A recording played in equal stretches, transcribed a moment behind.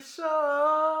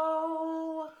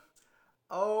show.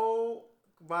 Oh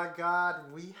my God,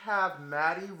 we have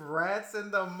Maddie Rants in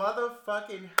the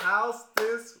motherfucking house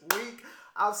this week.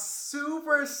 I'm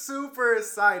super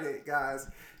excited, guys.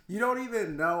 You don't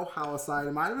even know how excited I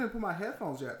am. I didn't even put my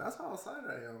headphones yet. That's how excited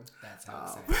I am. That's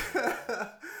how excited.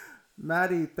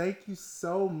 Maddie, thank you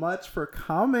so much for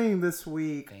coming this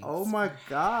week. Thanks oh my for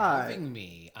God. having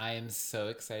me. I am so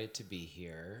excited to be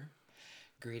here.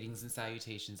 Greetings and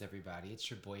salutations, everybody. It's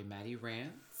your boy, Maddie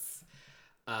Rants.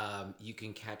 You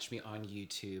can catch me on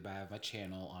YouTube. I have my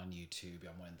channel on YouTube.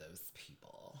 I'm one of those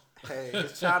people. Hey,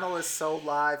 his channel is so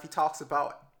live. He talks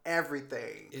about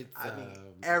everything.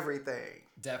 Everything.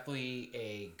 Definitely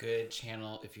a good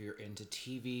channel if you're into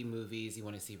TV, movies, you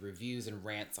want to see reviews and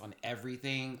rants on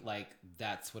everything. Like,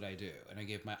 that's what I do. And I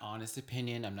give my honest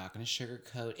opinion. I'm not going to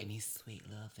sugarcoat any sweet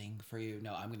little thing for you.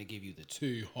 No, I'm going to give you the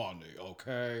tea, honey,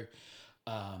 okay?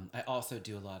 I also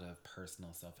do a lot of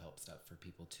personal self-help stuff for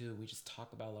people, too. We just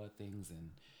talk about a lot of things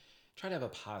and try to have a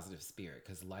positive spirit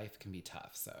because life can be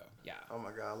tough. So, yeah. Oh,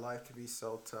 my God. Life can be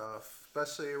so tough,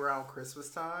 especially around Christmas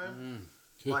time.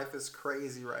 Life is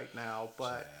crazy right now,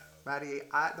 but Maddie,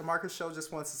 the Marcus Show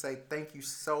just wants to say thank you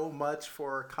so much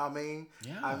for coming.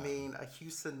 Yeah. I mean, a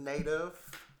Houston native,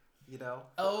 you know.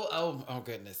 Oh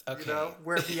goodness. Okay. You know,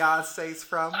 where Beyonce's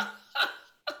from.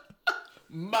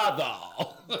 Mother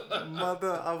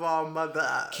of all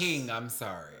mothers. King, I'm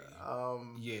sorry.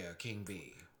 Yeah, King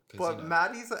B. But you know,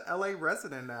 Maddie's an LA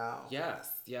resident now.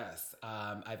 Yes.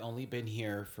 I've only been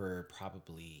here for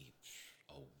probably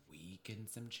and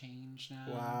some change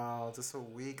now. Wow, just a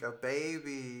week, a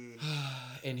baby.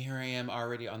 And here I am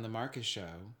already on the Marcus Show.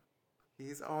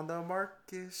 He's on the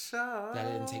Marcus Show.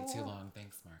 That didn't take too long.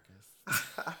 Thanks,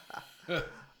 Marcus.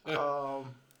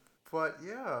 But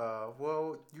yeah,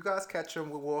 well, you guys catch him.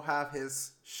 We will have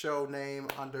his show name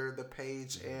under the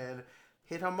page and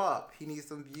hit him up. He needs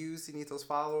some views. He needs those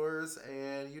followers,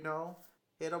 and you know,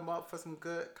 hit him up for some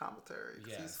good commentary.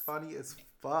 Yes. He's funny as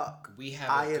fuck.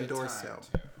 I endorse him.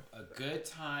 Too. A good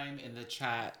time in the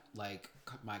chat. Like,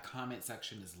 my comment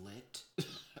section is lit.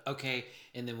 Okay.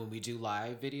 And then when we do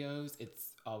live videos,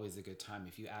 it's always a good time.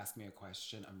 If you ask me a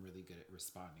question, I'm really good at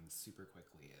responding super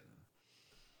quickly. And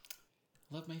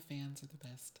love my fans are the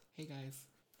best. Hey, guys.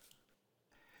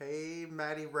 Hey,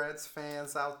 Maddie Rants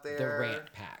fans out there. The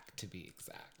Rant Pack, to be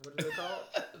exact. What is it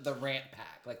called? The Rant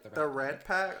Pack. Like the Rant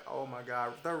Pack? Oh, my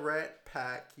God. The Rant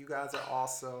Pack. You guys are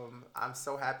awesome. I'm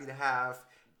so happy to have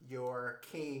your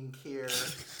king here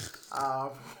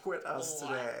with us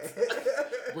today.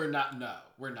 We're not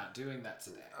doing that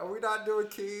today. Are we not doing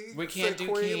king? We can't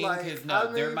do king because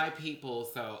they're my people,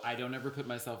 so I don't ever put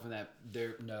myself in that.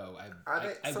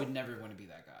 I would never want to be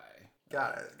that guy.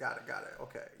 Got it.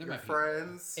 Okay. They're your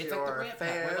friends, it's your like the Rant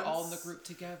fans. Pack. We're all in the group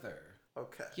together.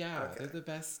 Okay. Yeah, okay. They're the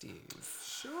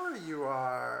besties. Sure you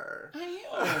are. I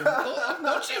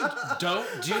am. Don't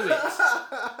do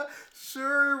it.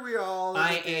 Sure we all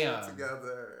am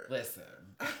together. Listen,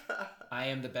 I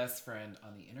am the best friend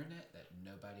on the internet that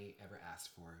nobody ever asked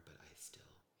for, but I still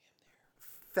am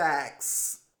there.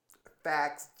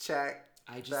 Facts check.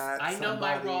 I know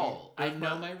my role. I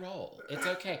know my role. It's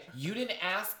okay. You didn't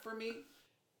ask for me.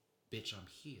 Bitch, I'm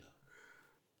here.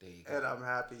 There you go. And I'm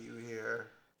happy you're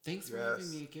here. Thanks for having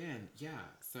me again. Yeah,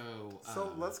 so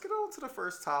let's get on to the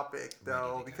first topic,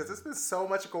 though, because there's been so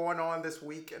much going on this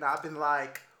week, and I've been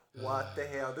like, what the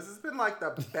hell? This has been like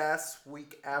the best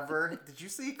week ever. Did you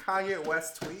see Kanye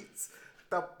West tweets?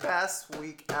 The best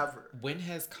week ever. When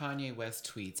has Kanye West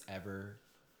tweets ever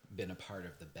been a part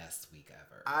of the best week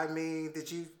ever? I mean,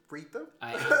 did you read them?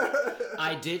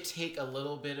 I did take a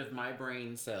little bit of my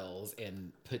brain cells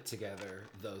and put together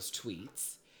those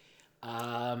tweets.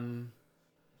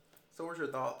 So what's your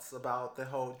thoughts about the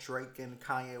whole Drake and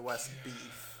Kanye West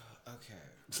beef? Okay.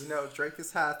 You know, Drake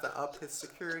has had to up his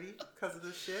security because of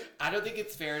this shit. I don't think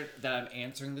it's fair that I'm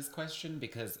answering this question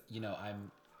because, you know, I'm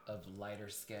of lighter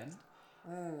skin.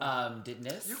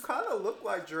 Didn't you kind of look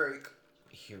like Drake.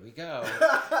 Here we go.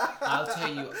 I'll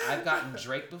tell you, I've gotten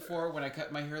Drake before when I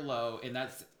cut my hair low, and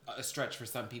that's a stretch for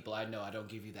some people. I know I don't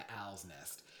give you the owl's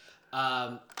nest.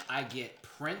 I get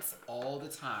Prince all the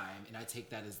time, and I take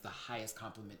that as the highest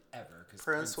compliment ever. Because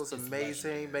Prince was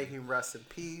amazing. May he rest in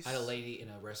peace. I had a lady in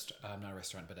a not a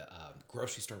restaurant, but a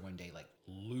grocery store one day, like,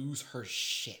 lose her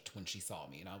shit when she saw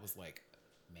me, and I was like,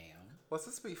 ma'am. Was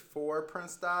this before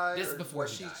Prince died? This is before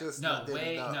he died.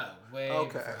 Way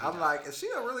okay, I'm like, is she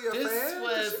really a fan?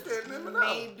 This was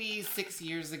maybe 6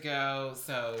 years ago,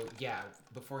 so yeah,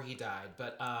 before he died.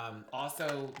 But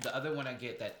also, the other one I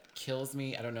get that kills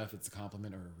me, I don't know if it's a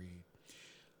compliment or a read,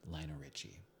 Lionel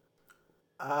Richie.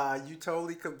 You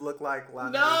totally could look like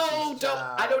Lionel No, Richie's don't.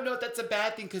 child. I don't know if that's a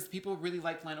bad thing because people really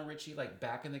like Lionel Richie, like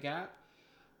Back in the Gap,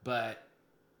 but.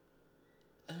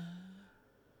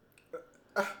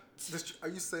 Are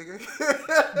you singing?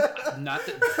 Not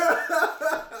that.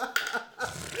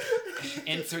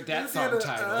 Insert that song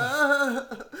title.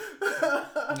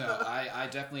 No, I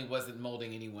definitely wasn't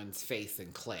molding anyone's face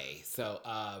in clay. So,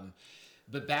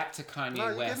 but back to Kanye No,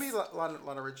 you West. give me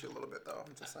Lionel Richie a little bit though.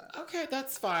 I'm just saying. Okay,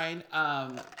 that's fine.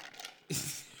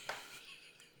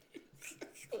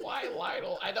 Why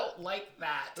Lionel? I don't like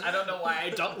that. I don't know why I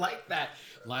don't like that.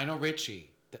 Lionel Richie.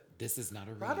 This is not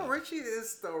a real. Lionel Richie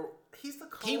is he's the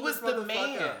coolest. He was the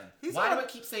man. Why do I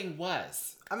keep saying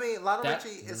was? I mean, Lionel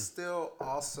Richie is still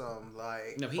awesome.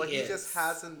 Like, no, but he just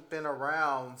hasn't been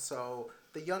around. So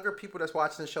the younger people that's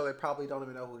watching the show, they probably don't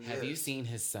even know who he is. Have you seen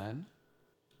his son?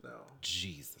 No.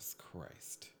 Jesus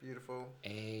Christ. Beautiful.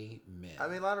 Amen. I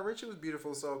mean, Lionel Richie was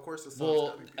beautiful, so of course the son's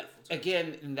gotta be beautiful too.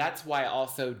 Again, and that's why I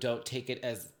also don't take it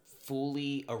as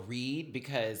fully a read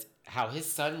because how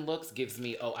his son looks gives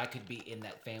me, oh, I could be in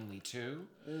that family too.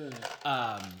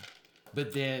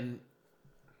 But then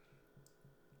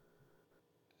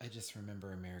I just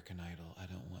remember American Idol. I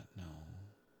don't want no.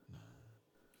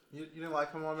 You didn't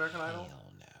like him on American Idol?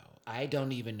 Hell no. I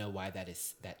don't even know why that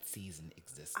season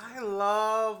existed. I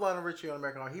love Lionel Richie on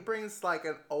American Idol. He brings like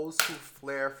an old school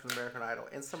flair from American Idol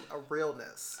and a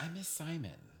realness. I miss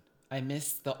Simon. I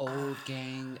miss the old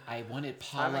gang. I wanted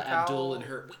Paula Simon Abdul Cowell. and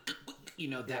her,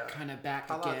 that kind of back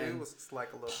Paula again. Abdul was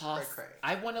like a little cray-cray.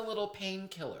 I want a little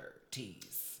painkiller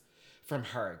tease from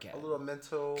her again. A little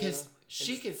mental. Because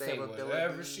she can say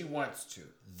whatever she wants to.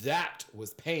 That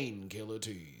was painkiller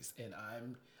tease. And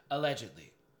I'm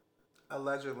allegedly.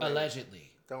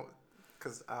 Don't,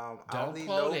 because I don't need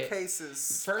quote no it.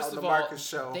 cases First on of the all, Marcus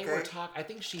show. They okay? were I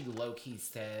think she low key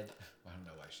said. I don't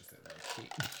know why she said low key,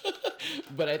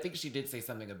 but I think she did say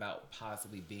something about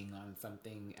possibly being on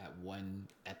something at one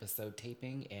episode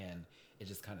taping, and it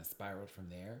just kind of spiraled from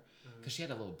there. Because she had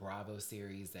a little Bravo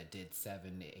series that did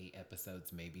 7 to 8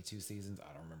 episodes, maybe 2 seasons.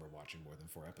 I don't remember watching more than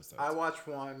 4 episodes. I watched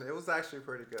one. It was actually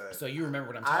pretty good. So you remember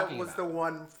what I'm talking about? I was the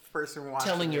one person watching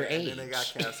Telling your it, age. and then they got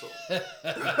canceled.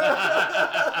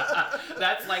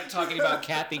 That's like talking about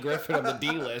Kathy Griffin on the D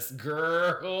list,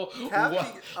 girl.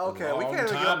 Kathy, okay, we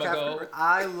can't even go Kathy Griffin.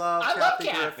 I love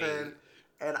Kathy Griffin,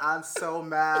 and I'm so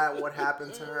mad what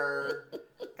happened to her.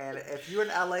 And if you're in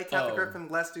LA, Kathy Griffin,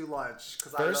 let's do lunch.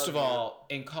 First of all,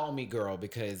 and call me girl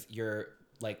because you're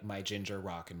like my ginger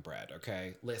rockin' bread.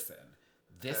 Okay, listen,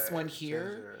 this one here.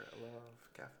 Ginger, I love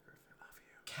Kathy Griffin. Love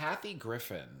you. Kathy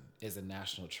Griffin is a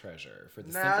national treasure for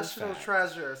the national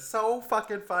treasure. So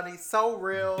fucking funny, so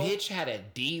real. Bitch had a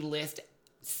D list.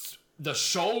 The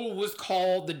show was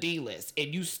called the D List,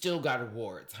 and you still got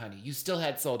awards, honey. You still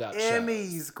had sold out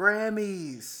Emmys, shows.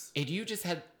 Grammys, and you just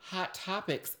had hot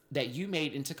topics that you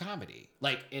made into comedy,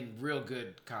 like in real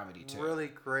good comedy too. Really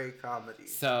great comedy.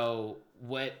 So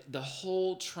what the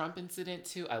whole Trump incident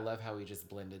too? I love how we just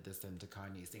blended this into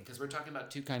Kanye's thing because we're talking about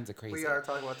two kinds of crazy. We are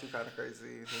talking about two kinds of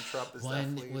crazy, and Trump is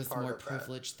definitely one was part more of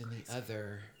privileged than crazy. the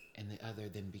other, and the other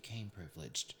then became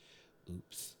privileged.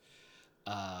 Oops.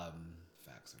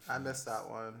 Facts are. I missed that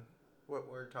one.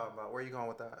 What were you talking about? Where are you going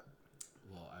with that?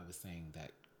 Well, I was saying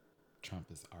that Trump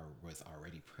was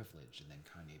already privileged, and then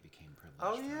Kanye became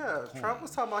privileged. Oh yeah, Trump was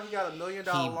talking about he got $1 million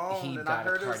loan, and got I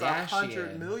heard it was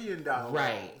 $100 million.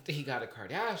 Right, he got a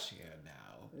Kardashian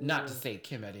now. Not to say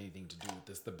Kim had anything to do with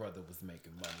this. The brother was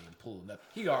making money and pulling up.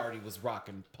 He already was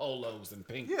rocking polos and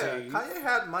pink tees. Kanye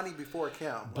had money before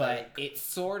Kim, but it's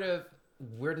sort of.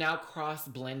 We're now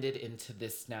cross-blended into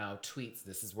this now tweets.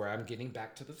 This is where I'm getting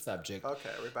back to the subject.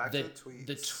 Okay, we're back to the tweets.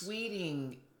 The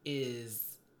tweeting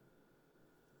is...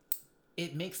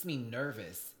 It makes me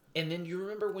nervous. And then you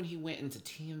remember when he went into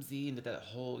TMZ and did that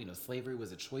whole, slavery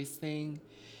was a choice thing?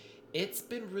 It's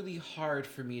been really hard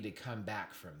for me to come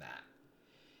back from that.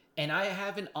 And I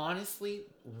haven't honestly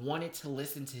wanted to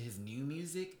listen to his new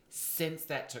music since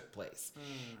that took place.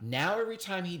 Now every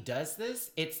time he does this,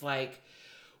 it's like...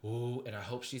 Ooh, and I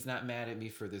hope she's not mad at me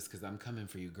for this because I'm coming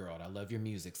for you, girl. And I love your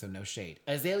music, so no shade.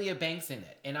 Azealia Banks in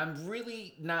it. And I'm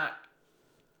really not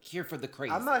here for the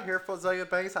crazy. I'm not here for Azealia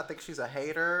Banks. I think she's a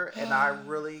hater, and I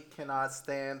really cannot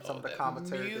stand some of the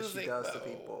commentary that she does to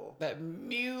people. That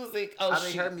music.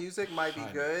 Her music might be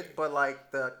good, but like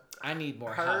I need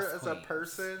more her as a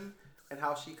person and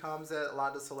how she comes at a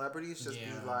lot of celebrities be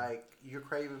like, you're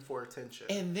craving for attention.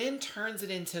 And then turns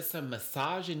it into some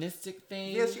misogynistic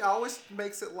thing. Yeah, she always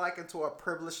makes it like into a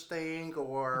privileged thing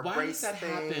or why race does that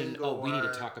thing. happen? We need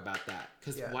to talk about that.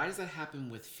 Because why does that happen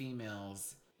with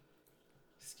females,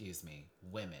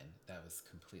 women? That was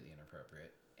completely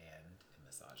inappropriate and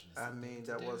misogynistic. I mean, thing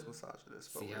to that do. was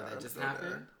misogynist. But See we're how not that gonna just go there.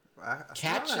 happened? I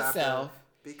Catch still not yourself. happen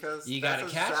because You that's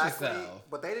gotta catch exactly, yourself.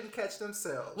 But they didn't catch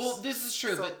themselves. Well, this is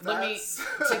true, So but let me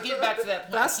that's- to get back to that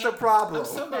point. That's I the can't- problem. I'm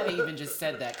so mad I even just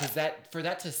said that because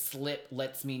that to slip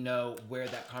lets me know where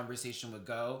that conversation would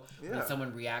go Yeah. when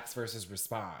someone reacts versus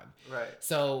respond. Right.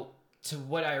 So to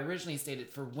what I originally stated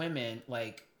for women,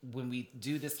 like when we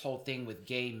do this whole thing with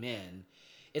gay men,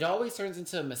 it always turns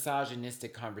into a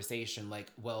misogynistic conversation.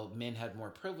 Like, well, men had more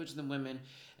privilege than women.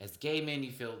 As gay men,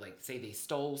 you feel like, say they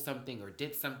stole something or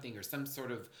did something or some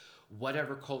sort of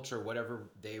whatever culture, whatever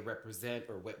they represent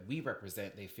or what we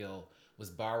represent, they feel was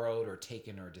borrowed or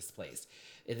taken or displaced.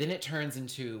 And then it turns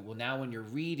into, well, now when you're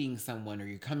reading someone or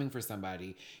you're coming for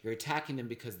somebody, you're attacking them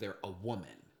because they're a woman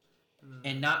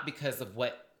and not because of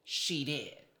what she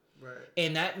did. Right.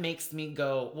 And that makes me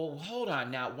go, well, hold on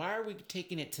now. Why are we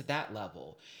taking it to that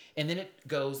level? And then it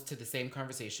goes to the same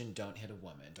conversation. Don't hit a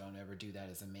woman. Don't ever do that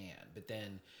as a man. But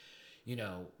then,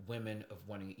 women of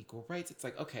wanting equal rights, it's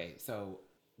like, okay, so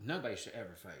nobody should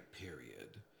ever fight,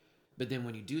 period. But then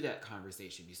when you do that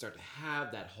conversation, you start to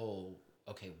have that whole,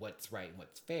 okay, what's right and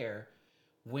what's fair.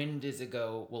 When does it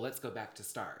go, well, let's go back to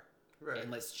start. Right. And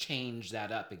let's change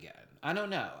that up again. I don't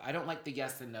know. I don't like the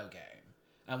yes and no game.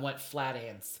 I want flat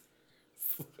answers.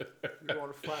 You want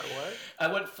a flat what?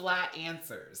 I want flat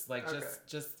answers, like Okay.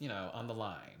 just on the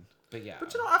line. But yeah.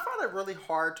 But I find it really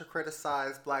hard to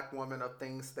criticize black women of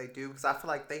things they do because I feel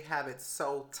like they have it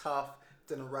so tough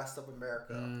than the rest of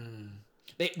America.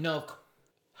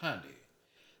 Honey,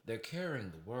 they're carrying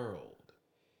the world.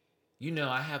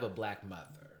 I have a black mother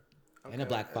and a Okay,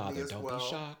 black and father. me as Don't well. be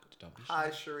shocked. Don't be Hi,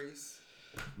 shocked. Sharice.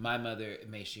 My mother,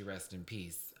 may she rest in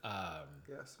peace.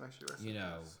 Yes, make sure rest You in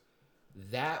know, peace.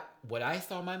 that what I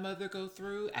saw my mother go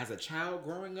through as a child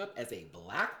growing up as a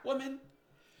black woman.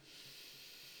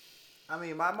 I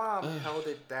mean, my mom held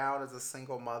it down as a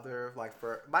single mother.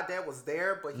 My dad was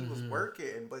there, but he was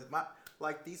working.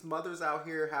 But these mothers out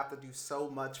here have to do so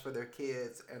much for their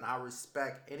kids, and I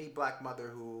respect any black mother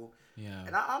who. Yeah.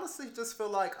 And I honestly just feel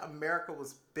like America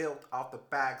was built off the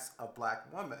backs of black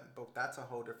women, but that's a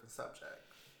whole different subject.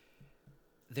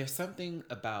 There's something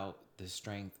about the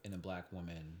strength in a black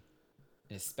woman,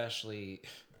 especially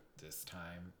this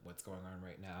time, what's going on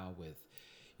right now with,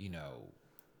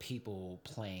 people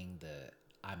playing the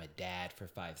I'm a dad for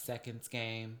 5 seconds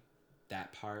game,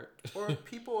 that part. Or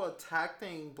people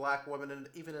attacking black women,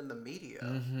 even in the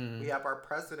media. We have our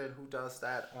president who does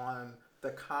that on the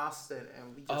constant,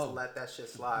 and we just let that shit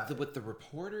slide. With the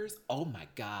reporters, oh my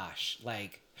gosh.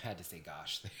 Like, I had to say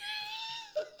gosh.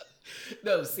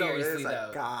 No, seriously,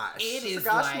 though. Gosh. It It's is a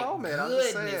gosh like, moment. I'm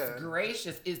just goodness saying.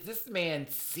 gracious. Is this man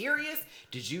serious?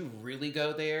 Did you really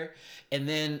go there? And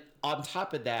then on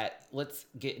top of that, let's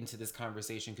get into this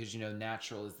conversation because,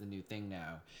 natural is the new thing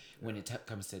now when it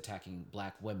comes to attacking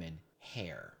black women,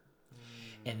 hair.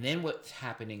 And then what's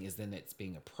happening is then it's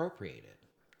being appropriated.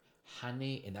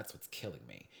 Honey, and that's what's killing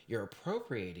me. You're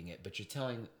appropriating it, but you're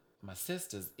telling my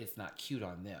sisters it's not cute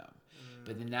on them.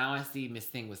 But then now I see Miss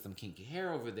Thing with some kinky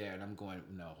hair over there, and I'm going,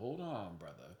 no, hold on,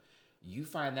 brother. You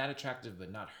find that attractive,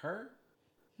 but not her?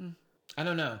 I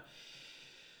don't know.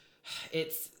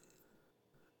 It's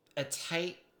a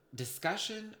tight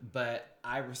discussion, but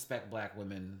I respect black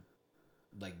women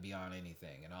beyond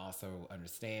anything, and I also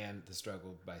understand the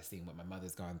struggle by seeing what my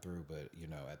mother's gone through. But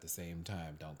at the same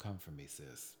time, don't come for me,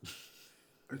 sis.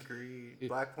 Agreed.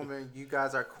 Black women, you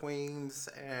guys are queens,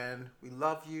 and we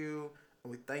love you. And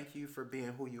we thank you for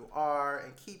being who you are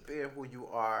and keep being who you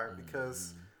are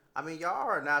because, y'all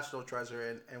are a national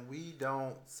treasure and we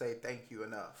don't say thank you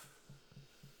enough.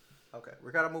 Okay,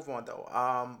 we got to move on though.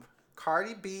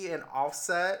 Cardi B and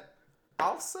Offset.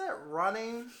 Offset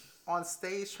running on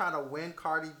stage trying to win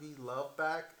Cardi B love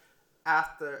back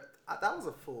after. That was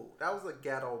a fool. That was a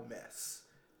ghetto mess.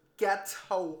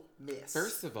 Ghetto mess.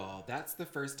 First of all, that's the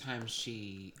first time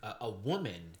a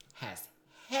woman has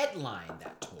headlined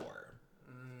that tour.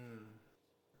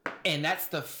 And that's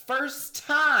the first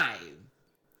time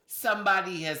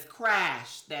somebody has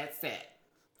crashed that set.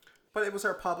 But it was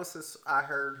her publicist, I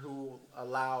heard, who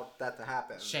allowed that to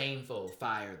happen. Shameful.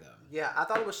 Fire them. Yeah, I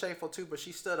thought it was shameful too, but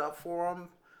she stood up for him.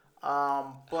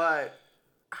 But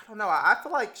I don't know. I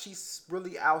feel like she's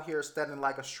really out here standing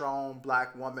like a strong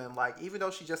black woman. Like, even though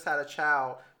she just had a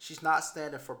child, she's not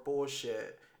standing for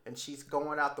bullshit. And she's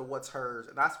going after what's hers.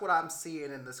 And that's what I'm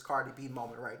seeing in this Cardi B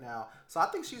moment right now. So I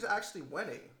think she's actually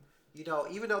winning.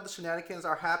 Even though the shenanigans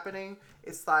are happening,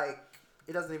 it's like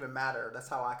it doesn't even matter. That's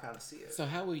how I kind of see it. So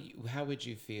how would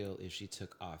you feel if she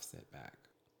took Offset back?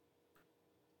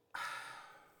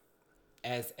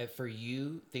 as for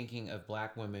you thinking of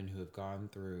black women who have gone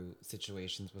through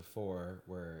situations before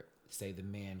where say the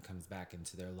man comes back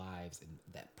into their lives and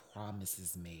that promise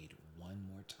is made one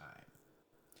more time,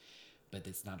 but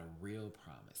it's not a real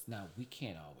promise. Now, we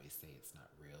can't always say it's not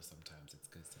real. Sometimes it's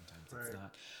good, sometimes it's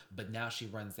not. But now she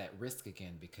runs that risk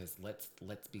again because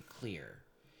let's be clear.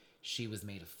 She was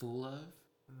made a fool of.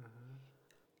 Mm-hmm.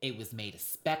 It was made a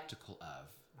spectacle of.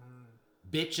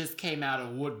 Bitches came out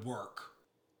of woodwork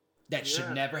that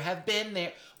should never have been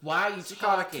there. Why are you she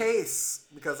talking? Called a case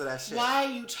because of that shit. Why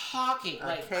are you talking?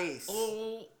 A case.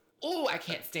 Oh, I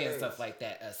can't stand stuff like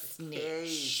that. A snitch.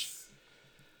 Case.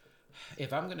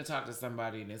 If I'm going to talk to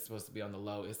somebody and it's supposed to be on the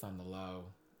low, it's on the low.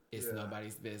 It's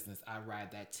nobody's business. I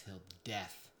ride that till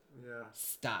death. Yeah.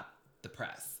 Stop the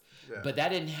press. Yeah. But that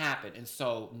didn't happen. And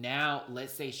so now,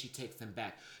 let's say she takes him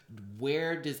back.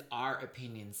 Where does our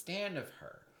opinion stand of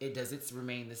her? Does it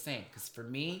remain the same? Because for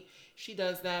me, she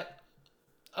does that.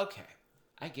 Okay,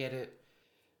 I get it.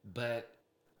 But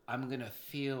I'm going to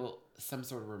feel some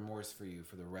sort of remorse for you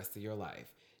for the rest of your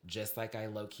life. Just like I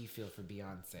low-key feel for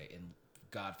Beyonce. And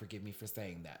God forgive me for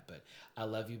saying that. But I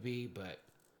love you, B. But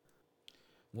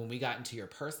when we got into your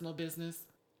personal business,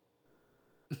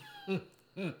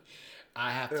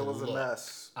 I have to look. It was a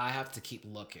mess. I have to keep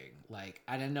looking. Like,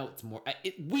 I don't know it's more.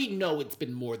 We know it's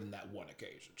been more than that one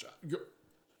occasion, child.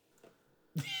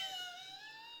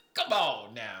 Come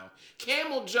on now.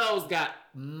 Camel Joe's got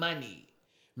money.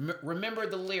 Remember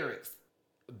the lyrics.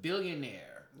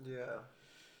 Billionaire. Yeah.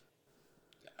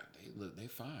 They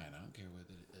fine. I don't care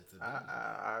whether it's a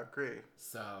I agree.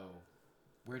 So,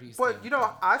 where do you stand?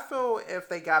 But, I feel if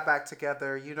they got back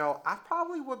together, I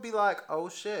probably would be like, oh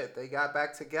shit, they got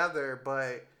back together.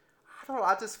 But, I don't know.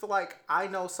 I just feel like I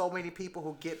know so many people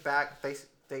who get back,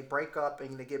 they break up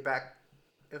and they get back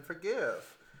and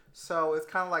forgive. So it's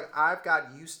kind of like I've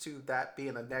got used to that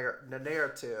being a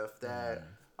narrative that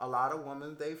a lot of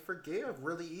women, they forgive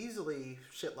really easily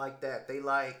shit like that. They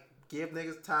like give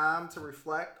niggas time to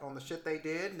reflect on the shit they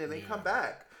did and then they come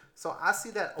back. So I see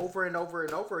that over and over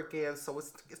and over again. So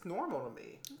it's normal to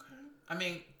me. Okay. I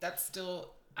mean, that's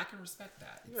still, I can respect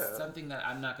that. It's something that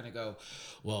I'm not going to go,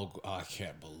 well, I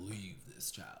can't believe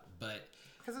this child. But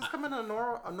because it's coming a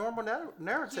normal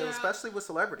narrative, especially with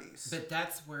celebrities. But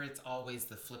that's where it's always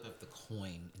the flip of the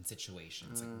coin in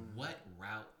situations. Like, what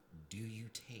route do you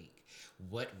take?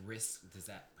 What risk does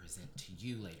that present to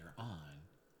you later on?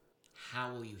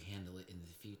 How will you handle it in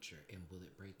the future? And will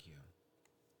it break you?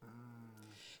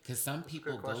 Because some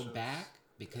people go back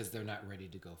because they're not ready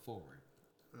to go forward.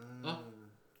 Oh.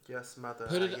 Yes, mother.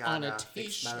 Put it on a t-shirt.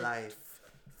 Fix my life.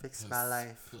 Fix my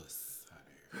life. Puss.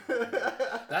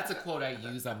 That's a quote I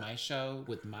use on my show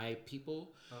with my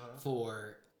people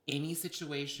for any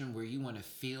situation where you want to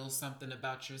feel something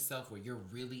about yourself, where you're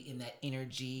really in that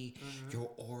energy, your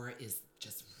aura is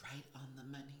just right on the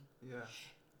money. Yeah.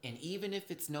 And even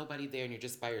if it's nobody there and you're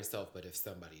just by yourself, but if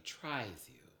somebody tries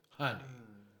you, honey,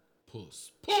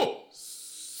 puss. You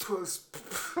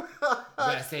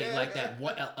gotta say it like that.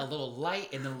 A little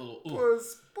light and then a little ooh.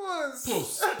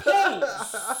 Puss.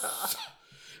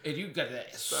 And you got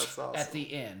that awesome. At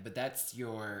the end, but that's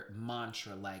your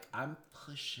mantra. Like, I'm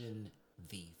pushing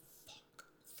the fuck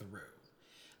through.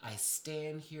 I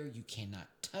stand here. You cannot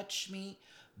touch me.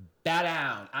 Bow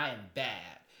down. I am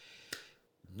bad.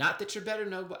 Not that you're better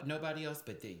than nobody else,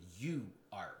 but that you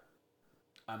are.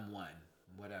 I'm one.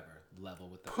 Whatever. Level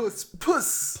with the Puss.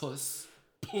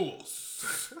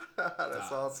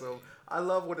 That's awesome. I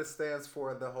love what it stands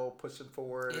for, the whole pushing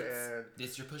forward and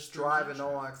it's your push driving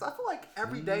on. Because I feel like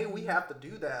every day we have to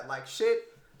do that. Like, shit,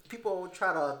 people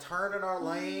try to turn in our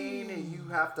lane and you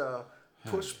have to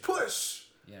push.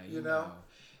 Yeah, you know?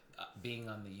 Being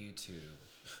on the YouTube.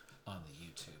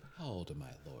 How old am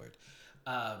I, Lord?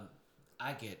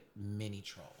 I get many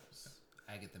trolls.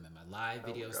 I get them in my live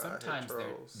videos. Sometimes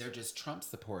they're just Trump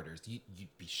supporters.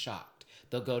 You'd be shocked.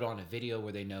 They'll go on a video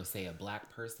where they know, say, a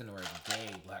black person or a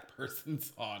gay black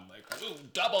person's on, like, ooh,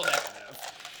 double negative.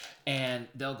 And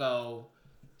they'll go,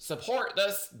 support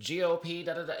this GOP,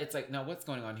 da-da-da. It's like, no, what's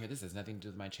going on here? This has nothing to do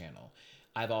with my channel.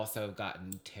 I've also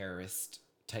gotten terrorist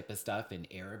type of stuff in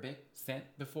Arabic sent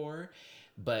before.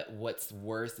 But what's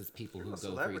worse is people who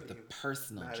go through the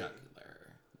personal jugular.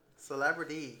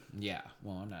 Celebrity. Yeah.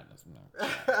 Well, I'm not. No.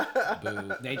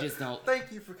 Boo. They just don't.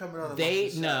 Thank you for coming on.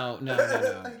 No.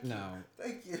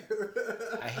 Thank you.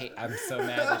 I'm so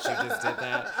mad that you just did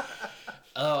that.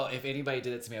 Oh, if anybody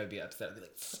did it to me, I would be upset. I'd be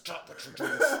like, stop what you're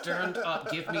doing. Stand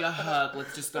up. Give me a hug.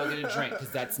 Let's just go get a drink,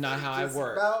 because that's not how I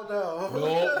work.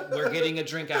 No, we're getting a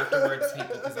drink afterwards,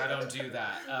 people, because I don't do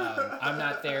that. I'm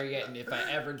not there yet, and if I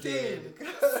ever did,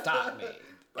 stop me.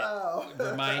 Wow.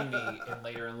 Remind me in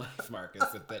later in life, Marcus,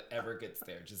 if that ever gets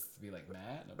there, just to be like,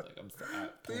 Matt, and I'm like, I'm sorry.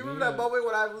 Do you remember that moment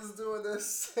when I was doing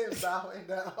this and bowing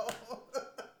down?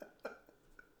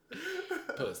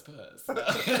 Puss.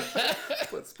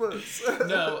 Puss.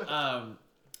 No,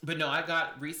 but no,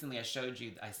 recently I sent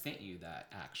you that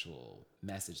actual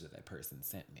message that person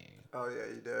sent me. Oh yeah,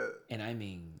 you did. And I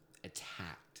mean,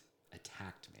 attacked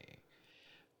me.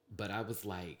 But I was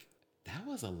like, that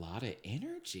was a lot of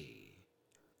energy.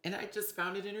 And I just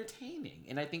found it entertaining.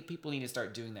 And I think people need to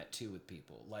start doing that too with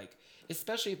people. Like,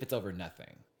 especially if it's over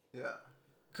nothing. Yeah.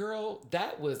 Girl,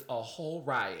 that was a whole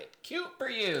riot. Cute for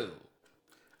you.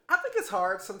 I think it's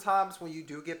hard sometimes when you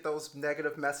do get those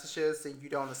negative messages and you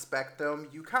don't expect them.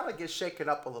 You kind of get shaken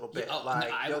up a little bit.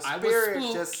 Your spirit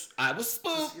I was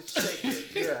spooked. Just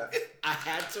shaken. Yeah. I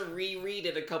had to reread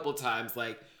it a couple times.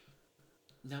 Like,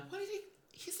 now what did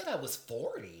he said I was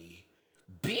 40.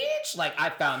 Bitch. Like, I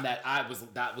found that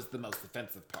was the most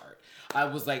offensive part. I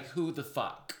was like, who the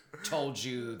fuck told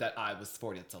you that I was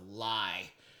 40? It's a lie.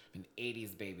 I'm an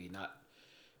 80s baby, not,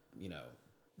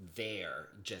 there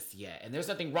just yet. And there's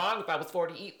nothing wrong if I was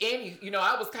 40. And,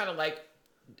 I was kind of like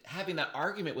having that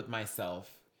argument with myself.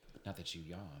 Not that you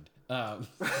yawned.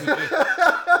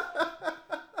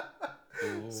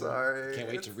 Ooh, sorry. Can't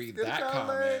wait to read that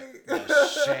comment.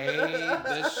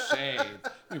 The shade.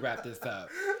 Let me wrap this up.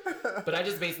 But I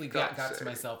just basically got to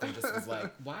myself and just was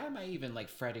like, why am I even like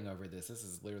fretting over this? This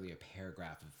is literally a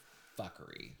paragraph of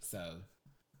fuckery. So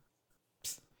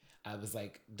I was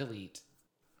like, delete.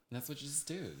 And that's what you just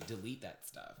do. Delete that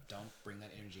stuff. Don't bring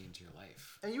that energy into your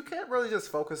life. And you can't really just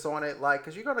focus on it,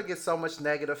 because you're going to get so much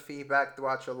negative feedback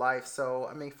throughout your life. So,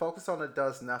 focus on it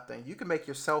does nothing. You can make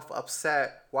yourself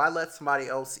upset. Why let somebody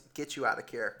else get you out of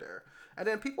character? And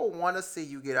then people want to see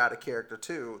you get out of character,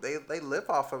 too. They live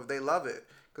off of it. They love it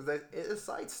because it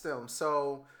excites them.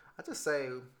 So, I just say,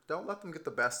 don't let them get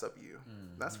the best of you.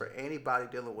 Mm-hmm. That's for anybody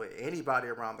dealing with anybody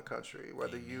around the country,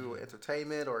 whether you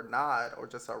entertainment or not, or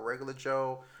just a regular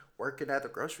Joe working at the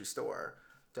grocery store.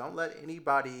 Don't let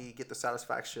anybody get the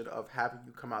satisfaction of having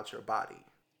you come out your body,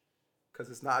 because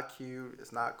it's not cute,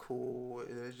 it's not cool,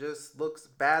 it just looks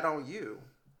bad on you.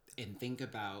 And think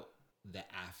about the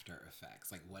after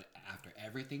effects. Like, what after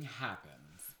everything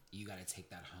happens, you got to take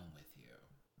that home with you.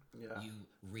 Yeah. You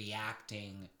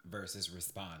reacting versus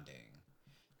responding.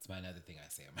 It's another thing I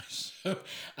say on my show.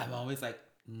 I'm always like,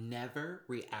 never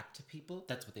react to people.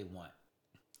 That's what they want.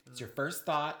 It's your first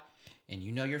thought, and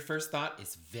your first thought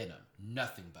is venom.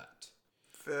 Nothing but.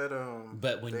 Venom.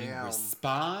 But when you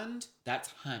respond, that's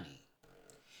honey.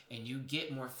 And you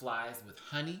get more flies with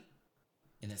honey,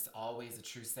 and it's always a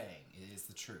true saying. It is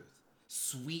the truth.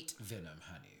 Sweet venom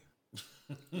honey.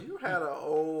 You had an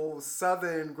old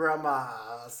Southern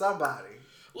grandma, somebody.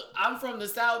 Well, I'm from the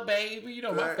South, baby.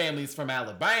 My family's from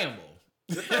Alabama.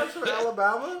 Your family's from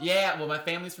Alabama? Yeah, well, my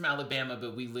family's from Alabama,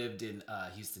 but we lived in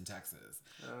Houston, Texas.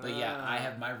 But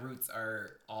yeah, my roots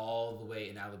are all the way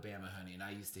in Alabama, honey, and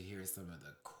I used to hear some of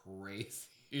the craziest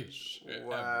shit.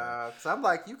 Wow, because I'm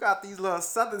like, you got these little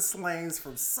Southern slangs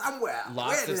from somewhere.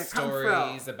 Lots of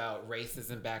stories about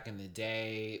racism back in the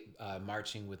day,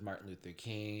 marching with Martin Luther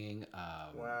King.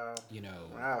 Wow.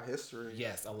 Wow, history.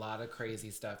 Yes, a lot of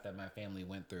crazy stuff that my family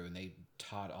went through, and they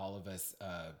taught all of us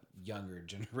younger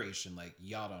generation, like,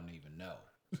 y'all don't even know.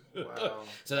 Wow.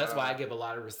 So that's why I give a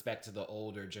lot of respect to the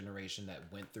older generation that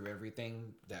went through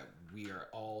everything that we are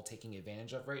all taking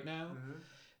advantage of right now. Mm-hmm.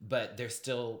 But there's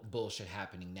still bullshit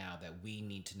happening now that we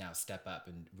need to now step up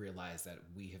and realize that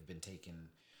we have been taking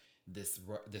this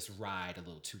ride a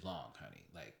little too long, honey.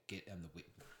 Like, get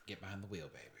behind the wheel,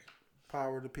 baby.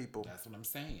 Power to people. That's what I'm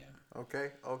saying.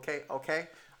 Okay.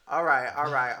 All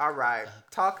right.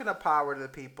 Talking of power to the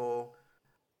people,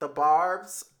 the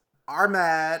Barbs are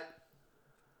mad.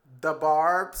 Where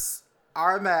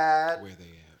they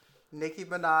at? Nicki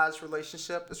Minaj's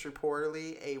relationship is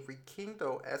reportedly a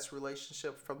Rikindo-esque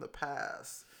relationship from the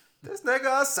past. This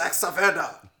nigga a sex offender.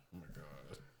 Oh my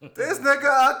God. This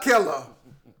nigga a killer.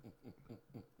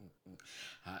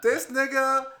 This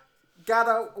nigga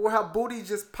where her booty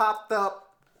just popped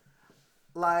up,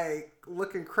 like,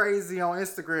 looking crazy on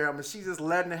Instagram, and she just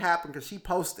letting it happen because she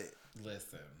posted.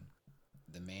 Listen,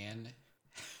 the man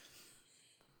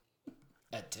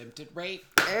attempted rape.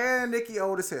 And Nicki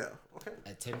old as hell. Okay.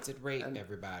 Attempted rape,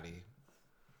 everybody.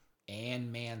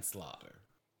 And manslaughter.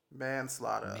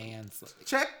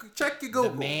 Check your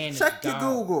Google. Check your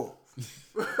Google.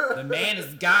 The man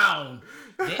is gone.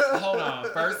 Hold on.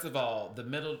 First of all, I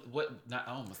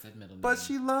almost said middle name. But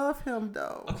she loved him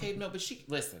though. Okay, no, but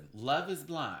listen, love is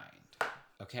blind.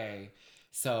 Okay?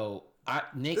 So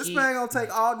Nicki, this man gonna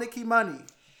take all Nicki money.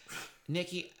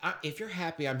 Nikki, if you're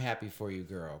happy, I'm happy for you,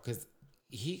 girl. Because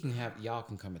y'all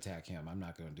can come attack him. I'm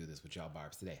not going to do this with y'all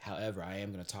Barbs today. However, I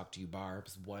am going to talk to you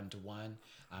Barbs one-to-one.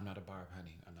 I'm not a Barb,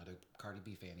 honey. I'm not a Cardi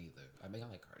B fan either. I mean, I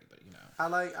like Cardi, but you know.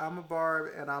 I'm a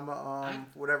Barb and I'm a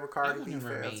whatever Cardi B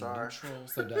fans are. Neutral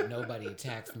so that nobody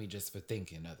attacks me just for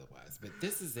thinking otherwise. But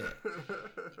this is it.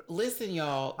 Listen,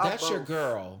 y'all, that's your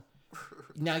girl.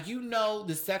 Now you know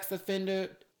the sex offender.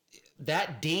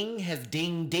 That ding has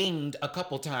dinged a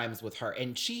couple times with her,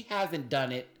 and she hasn't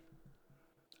done it.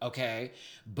 Okay,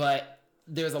 but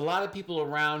there's a lot of people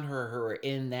around her who are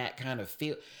in that kind of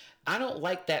feel. I don't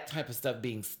like that type of stuff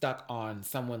being stuck on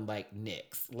someone like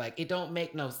Nyx. Like, it don't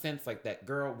make no sense like that.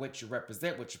 Girl, what you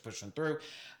represent, what you're pushing through.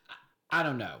 I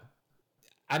don't know.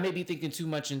 I may be thinking too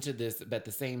much into this, but at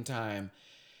the same time,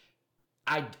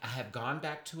 I have gone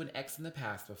back to an ex in the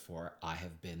past before. I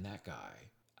have been that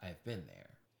guy. I have been there.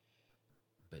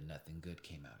 But nothing good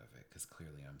came out of it because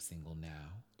clearly I'm single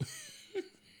now.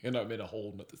 And I'm in a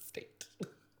whole nother state.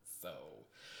 So,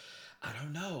 I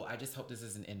don't know. I just hope this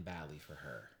isn't in Bali for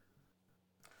her.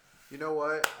 You know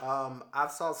what?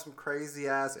 I've saw some crazy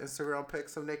ass Instagram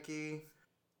pics of Nikki.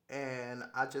 And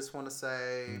I just want to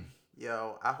say,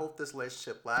 yo, I hope this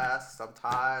relationship lasts. I'm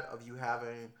tired of you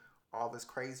having all this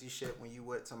crazy shit when you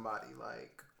with somebody.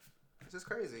 Like, it's just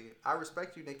crazy. I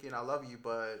respect you, Nikki, and I love you,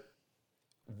 but...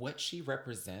 What she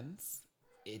represents,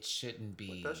 it shouldn't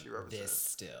be this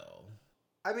still.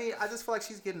 I mean, I just feel like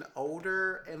she's getting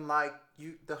older, and like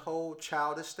the whole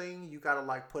childish thing, you gotta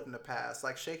like put in the past.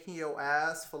 Like shaking your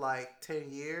ass for like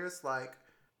 10 years, like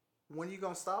when are you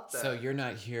gonna stop that? So you're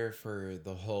not here for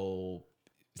the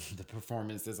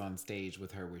performances on stage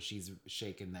with her where she's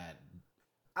shaking that.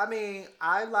 I mean,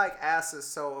 I like asses,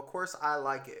 so of course I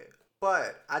like it,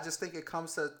 but I just think it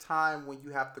comes to a time when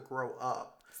you have to grow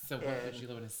up. So what would you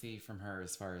want to see from her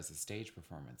as far as the stage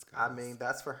performance goes? I mean,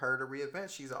 that's for her to reinvent.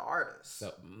 She's an artist.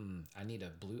 So I need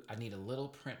a little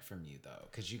print from you though,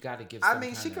 because you got to give. I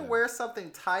mean, she can wear something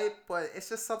tight, but it's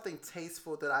just something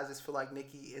tasteful that I just feel like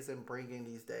Nikki isn't bringing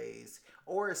these days.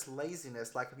 Or it's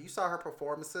laziness. Like if you saw her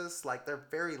performances, like they're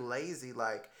very lazy.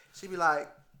 Like she'd be like,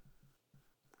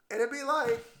 and it'd be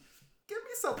like, give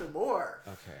me something more.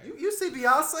 Okay. You see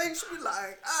Beyonce, she'd be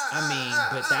like,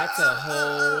 but that's a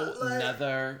whole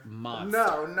nother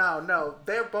monster. No.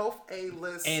 They're both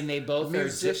A-list and they both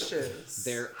musicians.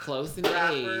 They're close in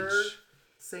rapper, age.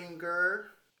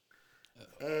 Singer,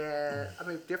 and I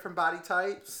mean different body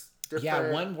types.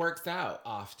 Yeah, one works out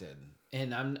often,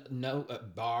 and I'm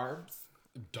Barbs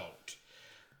don't.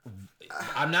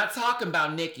 I'm not talking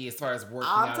about Nikki as far as working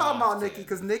out. I'm talking about Nikki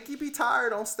because Nikki be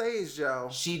tired on stage, yo.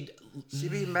 She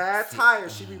be mad tired.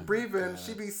 She be breathing.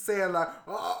 She be saying like,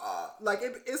 like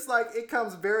it's like it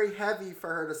comes very heavy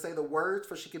for her to say the words,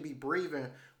 for she can be breathing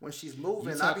when she's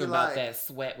moving. You talking about that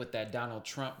sweat with that Donald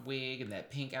Trump wig and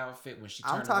that pink outfit when she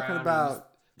turned around? I'm talking about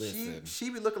she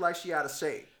be looking like she out of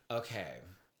shape. Okay.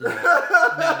 Yeah.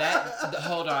 Now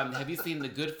hold on. Have you seen the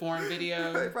Good Form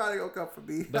video? They probably gonna come for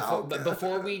me.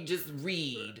 Before we just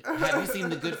read, have you seen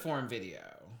the Good Form video?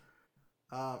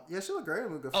 Yeah, she looked great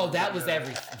in the Good Form. Oh, that was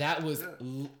everything. That was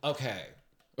okay.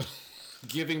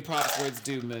 Giving props where it's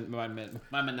due. My I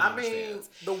mean,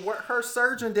 her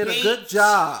surgeon did a good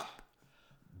job.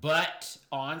 But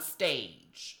on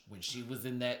stage, when she was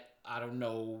in that, I don't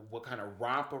know what kind of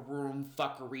romper room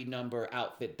fuckery number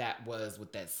outfit that was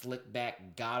with that slick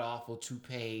back, god awful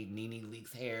toupee, Nene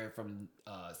Leakes hair from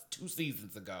 2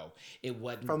 seasons ago. It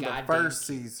wasn't from the first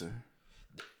season.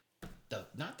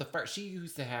 Not the first. She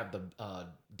used to have the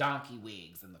donkey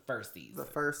wigs in the first season. The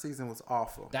first season was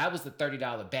awful. That was the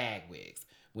 $30 bag wigs.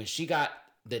 When she got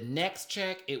the next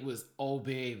check, it was, oh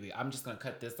baby, I'm just gonna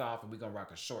cut this off and we're gonna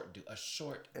rock a short dude.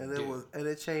 And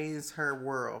it changed her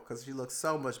world because she looked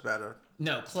so much better.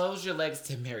 No, Close Your Legs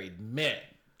to Married Men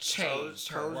changed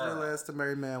her world. Close Your Legs to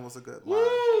Married Men was a good line.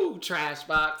 Woo! Trash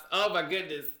box. Oh my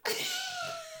goodness.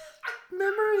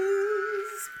 Memories.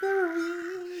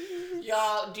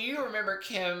 Y'all, do you remember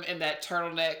Kim in that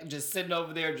turtleneck just sitting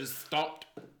over there just stomped?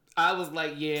 I was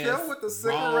like, yeah. Kim with the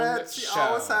cigarette. She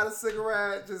always had a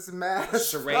cigarette, just mad.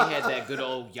 Sheree had that good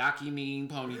old Yaki Mean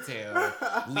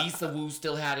ponytail. Lisa Wu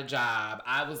still had a job.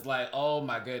 I was like, oh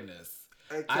my goodness.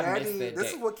 And Candy,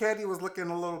 this is what Candy was looking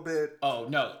a little bit. Oh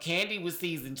no, Candy was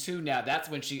season 2 now. That's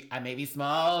when I may be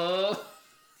small.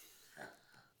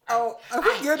 Oh, if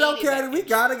we get on Candy, we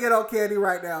gotta get on Candy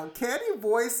right now. Candy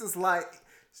voice is like,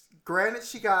 granted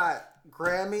she got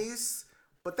Grammys,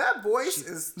 but that voice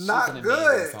is not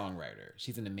good.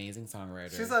 She's an amazing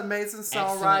songwriter. She's an amazing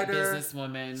songwriter.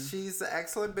 Excellent businesswoman. She's an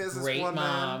excellent businesswoman. Great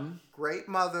mom. Great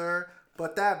mother.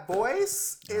 But that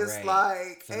voice is Right.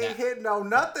 like So ain't that- hitting on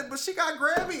nothing. But she got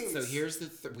Grammys. So here's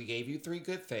we gave you 3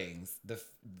 good things.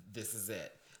 This is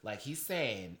it. Like he's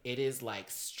saying, it is like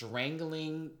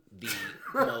strangling the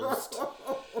most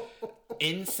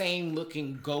insane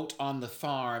looking goat on the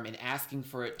farm and asking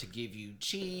for it to give you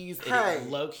cheese. And it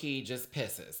low key just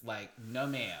pisses. Like, no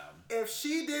ma'am. If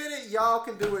she did it, y'all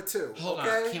can do it too. Hold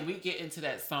okay? on. Can we get into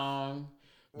that song?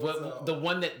 What's up? The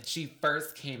one that she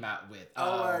first came out with.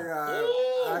 Oh my god.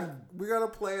 Ooh. We're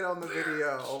gonna play it on the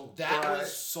video. That but-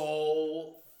 was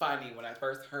so funny when I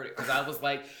first heard it because I was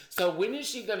like, so when is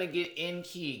she gonna get in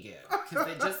key again? Because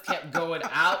it just kept going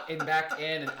out and back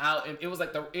in and out, and it was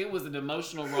like it was an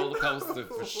emotional roller coaster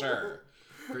for sure.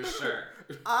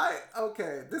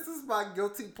 Okay, this is my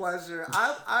guilty pleasure.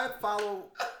 I follow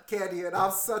Candy and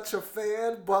I'm such a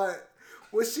fan, but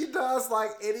when she does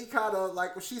like any kind of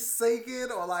like when she's singing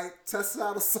or like testing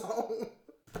out a song,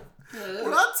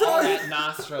 when I tell all you that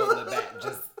nostril in the back,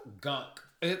 just gunk.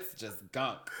 It's just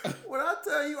gunk. when I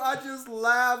tell you I just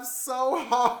laugh so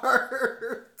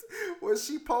hard when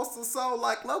she posts a song.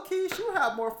 Like low key, she would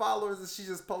have more followers if she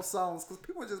just posts songs because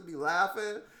people would just be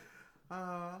laughing.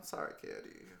 I'm sorry,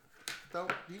 Candy.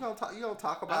 You gonna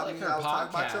talk about like me? her I was talking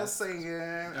about podcast. your singing.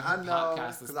 Her I know.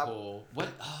 podcast is 'cause cool. What?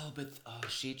 Oh, but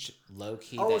she low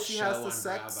key. Oh, that she show has on the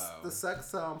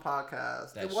sex Bravo.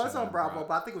 podcast. That It was show on on Bravo, Bravo.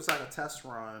 but I think it was like a test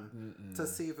run to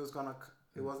see if it was gonna.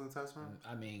 It wasn't a test run.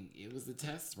 I mean, it was a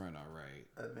test run, all right.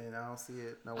 I mean, I don't see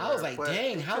it nowhere. I was like, but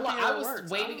dang, it how could be long? in I the was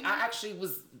works. waiting. don't I know. actually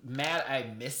was mad I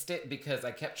missed it because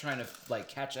I kept trying to like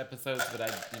catch episodes, but I,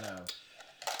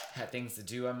 had things to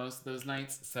do on most of those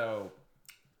nights. So,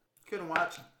 Couldn't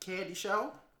watch Candy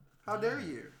show. How dare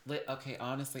you? okay,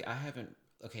 honestly, I haven't.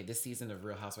 Okay, this season of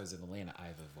Real Housewives of Atlanta,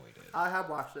 I've avoided. I have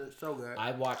watched it. So good.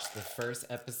 I watched the first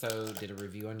episode, did a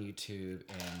review on YouTube,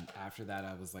 and after that,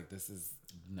 I was like, this is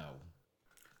no.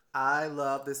 I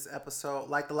love this episode.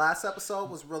 Like the last episode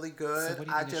was really good. So what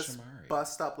do you I think of just Shamari?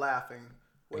 bust up laughing.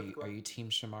 Are you Team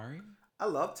Shamari? I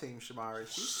love Team Shamari.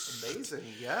 She's amazing.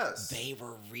 Yes. They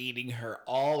were reading her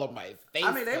all of my Facebook.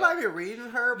 I mean, they might be reading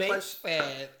her, They but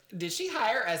said, did she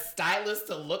hire a stylist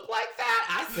to look like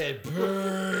that? I said,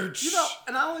 bitch.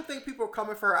 and I only think people are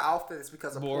coming for her outfits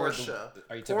because of More Portia.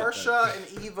 are you talking about Portia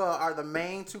and Eva are the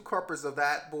main two culprits of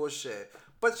that bullshit.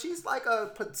 But she's like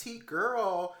a petite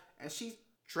girl, and she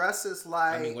dresses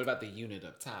like. I mean, what about the unit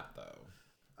up top, though?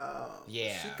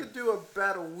 Yeah. She could do a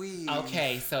better weave.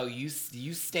 Okay, so you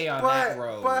stay on But, that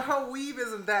road. but her weave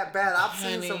isn't that bad. I've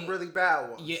seen some Honey, really bad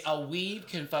ones. Yeah, a weave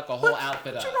can fuck a whole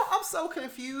outfit up. I'm so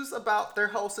confused about their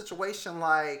whole situation.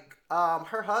 Like,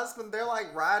 her husband, they're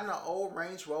like riding an old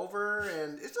Range Rover,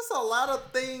 and it's just a lot of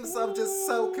things I'm just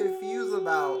so confused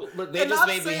about. Look, they And just I'm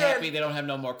made me saying- happy they don't have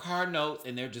no more car notes,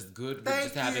 and they're just good with Thank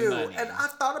just having you. money. And I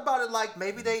thought about it like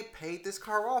maybe they paid this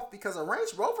car off because a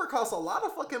Range Rover costs a lot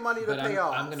of fucking money to But pay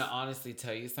off. I'm going to honestly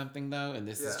tell you something, though, and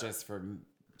this is Yeah. just for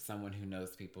someone who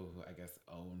knows people who, I guess,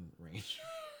 own Range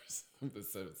Rovers.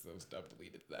 so stuff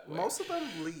deleted that way. Most of them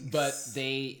lease. But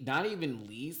they, not even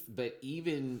lease, but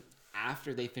even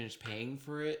after they finish paying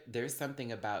for it, there's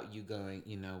something about you going,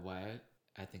 you know what?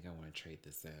 I think I want to trade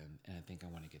this in, and I think I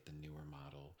want to get the newer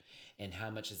model. And how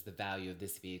much is the value of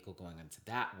this vehicle going into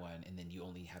that one? And then you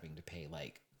only having to pay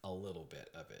like a little bit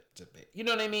of it to pay. You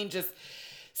know what I mean? Just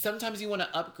sometimes you want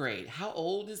to upgrade. How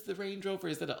old is the Range Rover?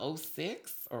 Is it a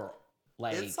 06 or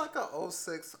like? It's like a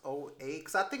 06, 08.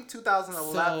 Because I think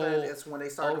 2011 So, is when they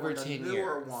started over with the 10 newer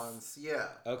years. ones. Yeah.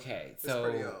 Okay, It's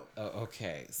pretty old.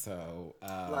 okay, so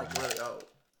Like really old.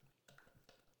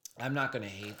 I'm not gonna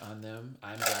hate on them.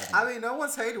 I'm driving. I mean, no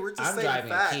one's hating. We're just I'm saying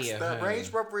driving a facts. Kia, The honey.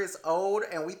 Range Rover is old,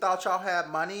 and we thought y'all had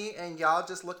money, and y'all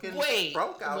just looking Wait,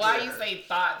 broke out why here. you say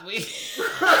thought we?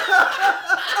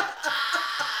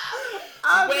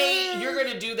 I Wait, mean, you're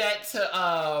gonna do that to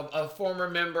a former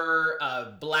member,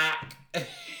 Black.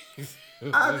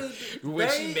 I mean,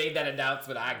 when she they- made that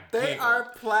announcement, They giggled. are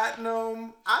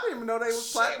platinum. I didn't even know they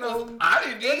was platinum. I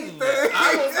didn't either. anything.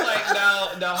 I was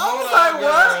like, no, I hold was on, like,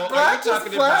 girl. what? Black Are you was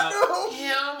talking about platinum?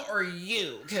 him or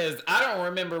you? Because I don't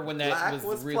remember when that Black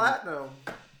was really. platinum.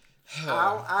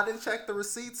 I didn't check the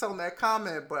receipts on that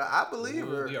comment, but I believe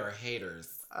Ooh, her. we are haters.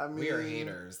 I we are mean-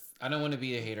 haters. I don't want to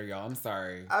be a hater, y'all. I'm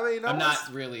sorry. I mean, no I'm one's-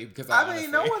 not really because I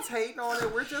mean, no one's hating on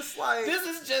it. We're just like This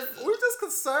is just. we're just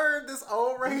concerned. This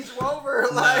old Range Rover,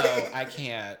 No, like I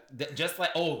can't. Just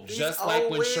like These just like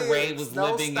old when wigs, Sheree was no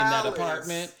living in that stylists.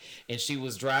 apartment and she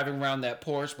was driving around that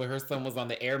Porsche, but her son was on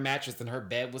the air mattress and her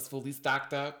bed was fully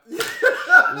stocked up.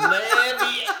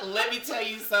 let me tell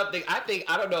you something. I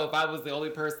don't know if I was the only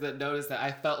person that noticed that.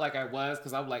 I felt like I was,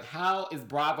 because I'm like, how is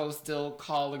Bravo still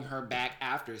calling her back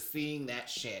after seeing that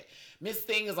shit? Miss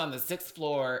Thing is on the 6th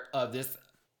floor of this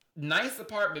nice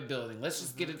apartment building. Let's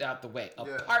just get it out the way.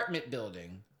 Yeah. Apartment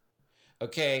building.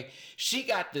 Okay, she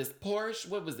got this Porsche.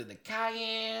 What was it? The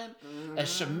Cayenne, a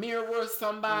Shamira or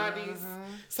somebody's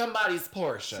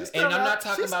Porsche. And I'm not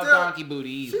talking about Donkey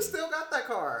Booty either. She still got that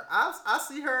car. I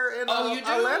see her in you do?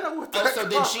 Atlanta with that car. So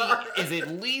then is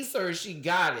it leased or she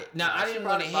got it? Now, I didn't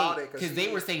want to hate because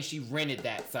they were saying she rented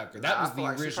that sucker. That was the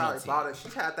original. She probably bought it.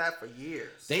 She's had that for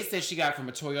years. They said she got it from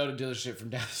a Toyota dealership from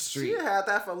down the street. She had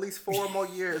that for at least 4 more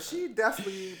years. She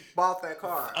definitely bought that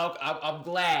car. I'm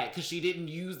glad, because she didn't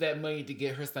use that money to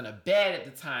get her son a bed at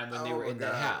the time when they were in the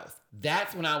house.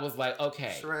 That's when I was like,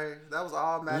 okay. Sheree, that was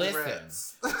all Maddie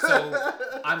Reds. So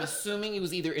I'm assuming it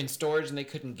was either in storage and they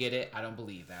couldn't get it. I don't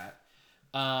believe that.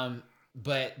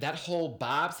 But that whole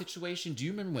Bob situation, do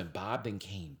you remember when Bob then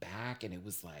came back and it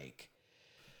was like,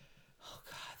 oh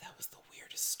God, that was the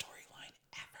weirdest storyline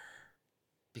ever.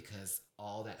 Because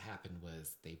all that happened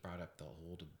was they brought up the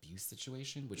whole abuse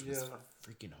situation, which was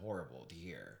freaking horrible to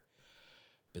hear.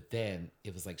 But then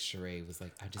it was like Sheree was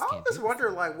like, I always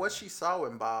wonder like what she saw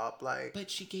in Bob. Like, but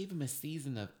she gave him a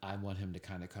season of I want him to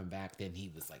kind of come back. Then he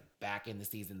was like back in the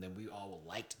season. Then we all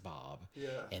liked Bob. Yeah.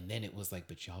 And then it was like,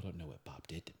 but y'all don't know what Bob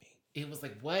did to me. It was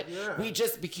like, what? Yeah. We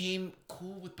just became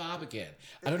cool with Bob again.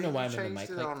 I don't know why I'm in the mic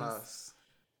like this. Us.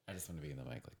 I just want to be in the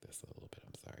mic like this a little bit.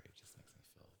 I'm sorry. It just makes me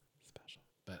feel special.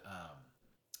 But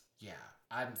yeah,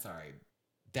 I'm sorry.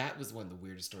 That was one of the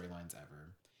weirdest storylines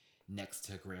ever. Next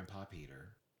to Grandpa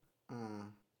Peter.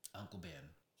 Uncle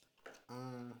Ben.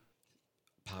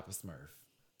 Papa Smurf.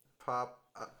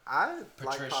 I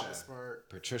like Papa Smurf.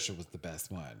 Patricia was the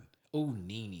best one.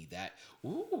 Nene that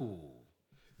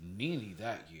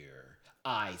year.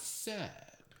 I said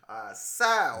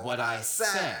what I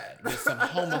said with some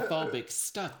homophobic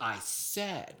stuff. I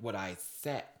said what I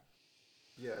said.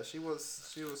 Yeah, she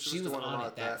was doing a lot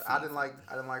of that. I didn't like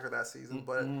her that season,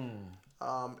 but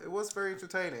it was very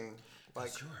entertaining.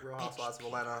 Like Real Housewives of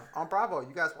Atlanta on Bravo.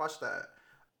 You guys watch that.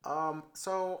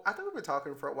 So I think we've been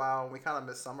talking for a while and we kind of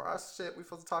missed some of our shit we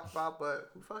supposed to talk about, but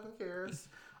who fucking cares?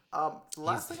 The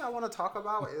last thing I want to talk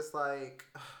about is like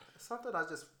something I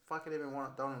just fucking don't even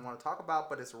want to talk about,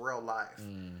 but it's real life.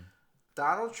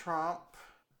 Donald Trump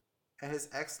and his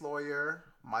ex-lawyer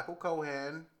Michael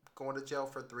Cohen going to jail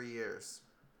for 3 years.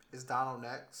 Is Donald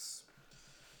next?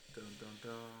 Dun, dun,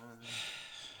 dun.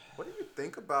 What do you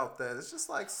think about that? It's just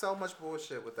like so much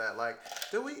bullshit with that. Like,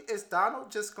 is Donald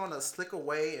just gonna slick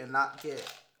away and not get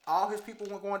all his people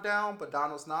going down, but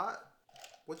Donald's not?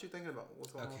 What you thinking about?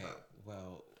 What's going on with that?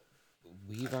 Well,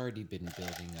 we've already been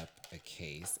building up a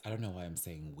case. I don't know why I'm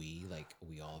saying we. Like,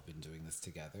 we all have been doing this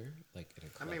together, like in a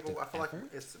collective I feel like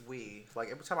it's we. Like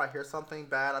every time I hear something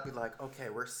bad, I'd be like, okay,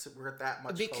 we're that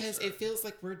much because closer. It feels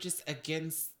like we're just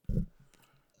against.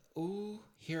 Ooh,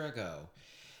 here I go.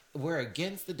 We're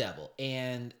against the devil.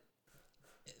 And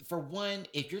for one,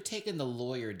 if you're taking the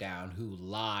lawyer down who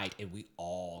lied and we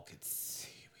all could just see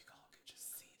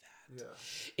that. Yeah.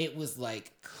 It was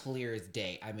like clear as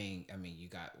day. I mean, you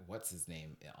got, what's his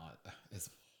name? Let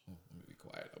me be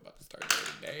quiet. I'm about to start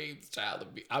getting names, child.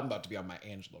 I'm about to be on my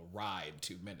Angela ride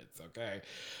 2 minutes, okay?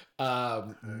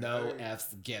 No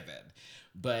F's given.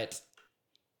 But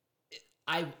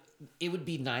it would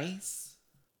be nice.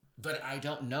 But I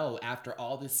don't know, after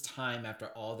all this time, after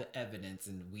all the evidence,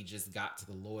 and we just got to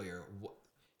the lawyer,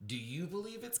 do you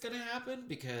believe it's going to happen?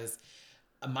 Because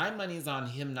my money's on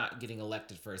him not getting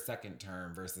elected for a second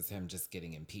term versus him just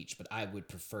getting impeached. But I would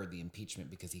prefer the impeachment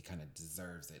because he kind of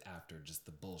deserves it after just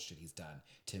the bullshit he's done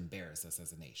to embarrass us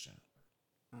as a nation.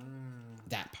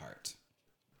 That part.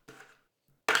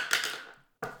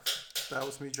 That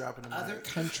was me dropping the mic. Other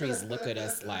countries look at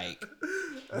us like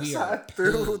we are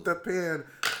through the pen.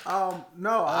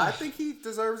 No, I think he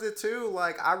deserves it too.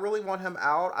 Like, I really want him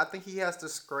out. I think he has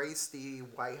disgraced the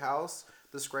White House,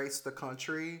 disgraced the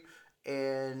country,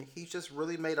 and he just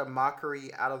really made a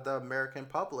mockery out of the American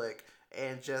public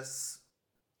and just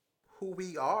who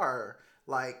we are.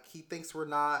 Like, he thinks we're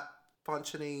not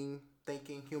functioning,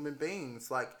 thinking human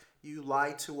beings. Like, you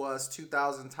lied to us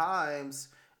 2,000 times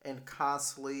and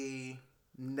constantly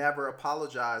never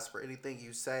apologize for anything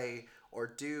you say or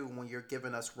do when you're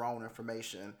giving us wrong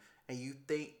information, and you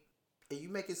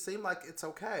make it seem like it's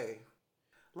okay.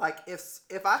 Like,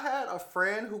 if I had a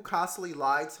friend who constantly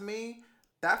lied to me,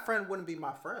 that friend wouldn't be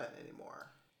my friend anymore.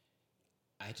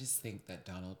 I just think that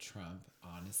Donald Trump,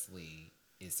 honestly,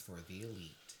 is for the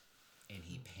elite, and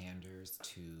he panders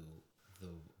to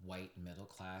the white middle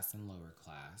class and lower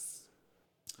class.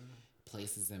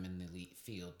 places them in the elite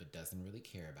field but doesn't really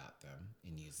care about them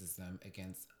and uses them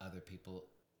against other people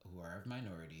who are of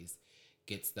minorities,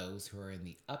 gets those who are in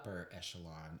the upper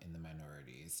echelon in the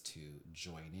minorities to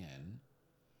join in,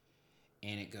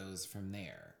 and it goes from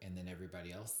there. And then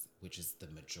everybody else, which is the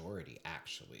majority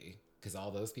actually, because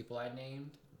all those people I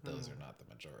named, those are not the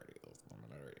majority, those are the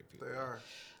minority people. They are.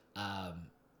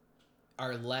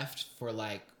 Are left for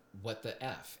like, what the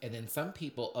F? And then some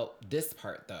people, oh, this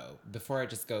part though, before I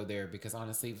just go there, because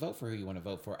honestly, vote for who you want to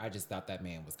vote for. I just thought that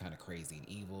man was kind of crazy and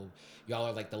evil. Y'all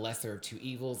are like the lesser of two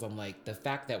evils. I'm like, the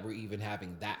fact that we're even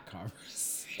having that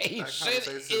conversation,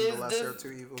 The lesser of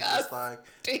two evils, is like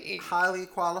highly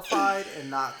qualified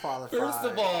and not qualified. First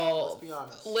of all, let's be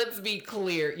honest. Let's be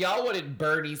clear. Y'all wanted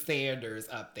Bernie Sanders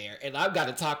up there, and I've got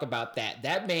to talk about that.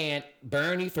 That man,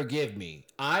 Bernie, forgive me.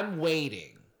 I'm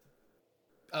waiting.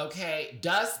 Okay,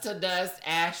 dust to dust,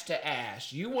 ash to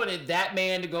ash. You wanted that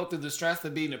man to go through the stress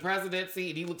of being the presidency,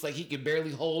 and he looks like he can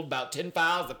barely hold about 10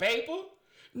 files of paper?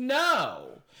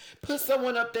 No. Put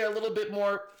someone up there a little bit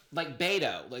more like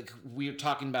Beto, like we're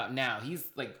talking about now. He's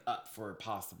like up for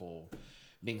possible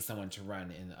being someone to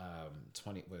run in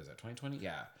 2020?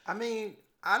 Yeah. I mean,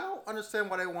 I don't understand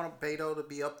why they want Beto to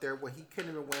be up there when he couldn't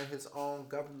even win his own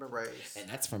government race. And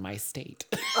that's from my state.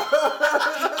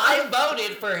 I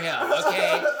voted for him,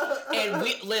 okay? And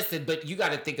we listen, but you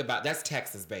got to think about, that's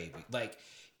Texas, baby. Like,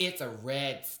 it's a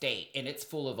red state, and it's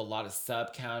full of a lot of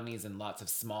sub-counties and lots of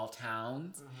small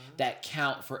towns that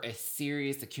count for a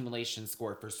serious accumulation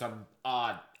score for some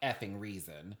odd effing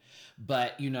reason.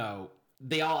 But, you know,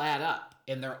 they all add up,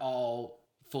 and they're all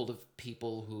full of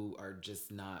people who are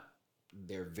just not,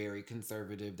 they're very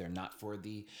conservative. They're not for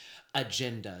the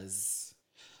agendas.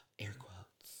 Air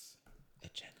quotes.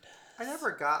 Agenda. I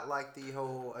never got like the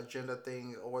whole agenda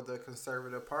thing or the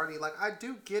conservative party. Like, I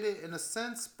do get it in a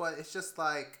sense, but it's just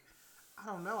like, I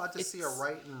don't know. I just see a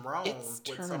right and wrong with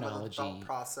some of the thought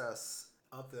process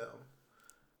of them.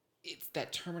 It's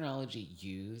that terminology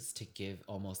used to give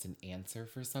almost an answer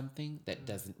for something that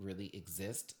doesn't really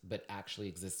exist, but actually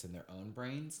exists in their own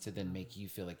brains to then make you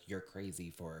feel like you're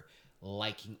crazy for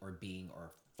liking or being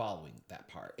or following that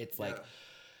part. It's like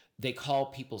they call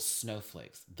people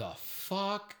snowflakes. The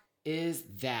fuck is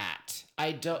that?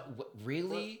 I don't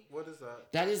really. What is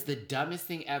that? That is the dumbest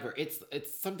thing ever. It's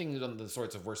something on the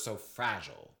sorts of we're so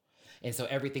fragile. And so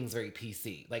everything's very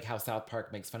PC, like how South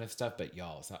Park makes fun of stuff. But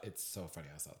y'all, it's so funny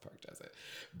how South Park does it.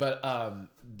 But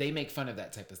they make fun of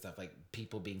that type of stuff, like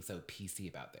people being so PC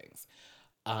about things.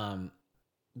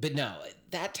 But no,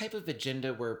 that type of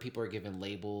agenda where people are given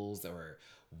labels or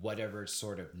whatever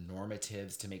sort of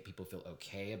normatives to make people feel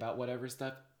okay about whatever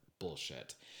stuff,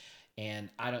 bullshit. And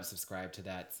I don't subscribe to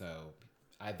that, so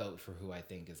I vote for who I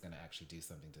think is going to actually do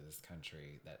something to this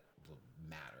country that will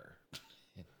matter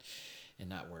and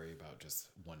not worry about just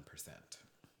 1%.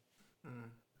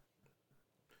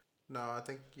 No, I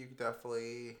think you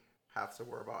definitely have to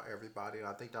worry about everybody, and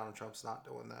I think Donald Trump's not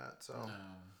doing that. So. No.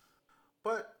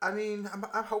 But, I mean,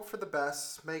 I hope for the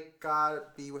best. May God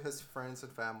be with his friends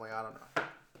and family. I don't know.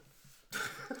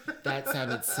 That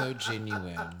sounded so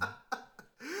genuine.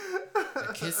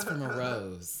 A kiss from a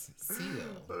rose. Seal.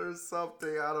 Or something.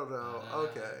 I don't know.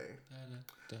 Okay.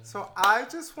 So, I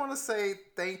just want to say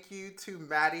thank you to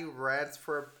Maddie Reds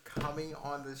for coming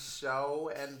on the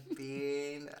show and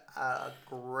being a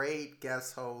great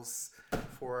guest host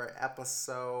for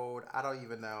episode, I don't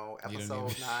even know,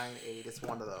 episode 9, 8. It's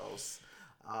one of those.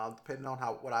 Depending on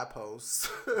what I post.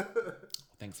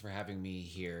 Thanks for having me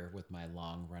here with my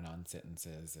long run-on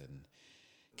sentences and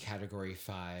category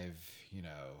 5,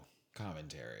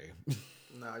 commentary.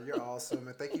 No, you're awesome.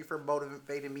 And thank you for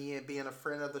motivating me and being a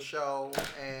friend of the show.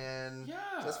 And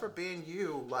just for being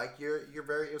you. Like, you're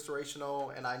very inspirational.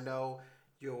 And I know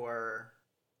your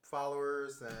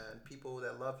followers and people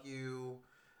that love you.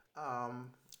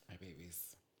 My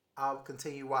babies. I'll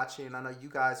continue watching. I know you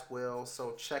guys will.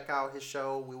 So check out his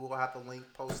show. We will have the link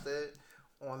posted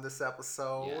on this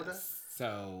episode. Yes.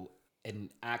 So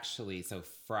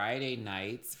Friday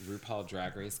nights, RuPaul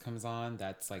Drag Race comes on.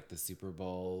 That's like the Super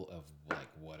Bowl of like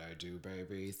what I do,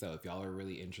 baby. So if y'all are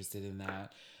really interested in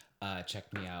that,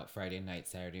 check me out Friday night,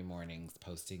 Saturday mornings,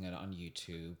 posting it on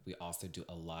YouTube. We also do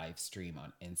a live stream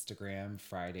on Instagram,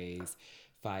 Fridays,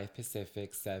 5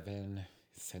 Pacific, 7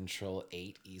 Central,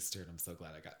 8 Eastern. I'm so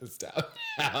glad I got this down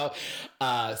now.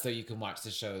 So you can watch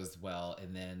the show as well.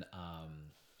 And then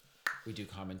we do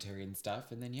commentary and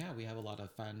stuff. And then, we have a lot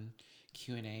of fun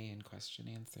Q&A and question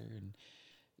answer. And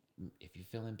if you're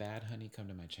feeling bad, honey, come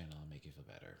to my channel. I'll make you feel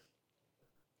better.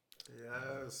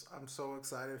 Yes, I'm so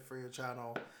excited for your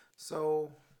channel. So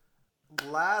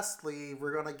lastly,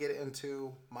 we're going to get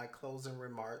into my closing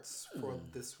remarks for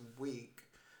this week.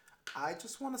 I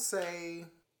just want to say,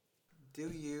 do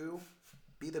you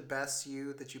be the best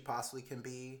you that you possibly can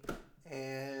be,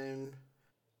 and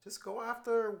just go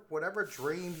after whatever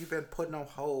dream you've been putting on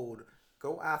hold.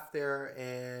 Go after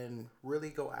and really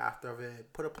go after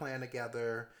it. Put a plan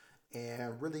together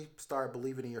and really start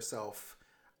believing in yourself.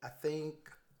 I think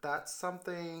that's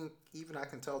something even I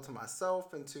can tell to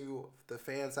myself and to the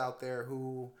fans out there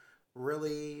who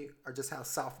really are just have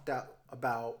self doubt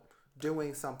about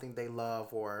doing something they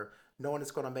love or knowing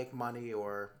it's going to make money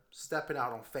or stepping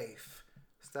out on faith.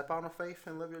 Step out on faith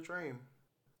and live your dream.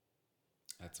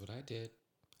 That's what I did.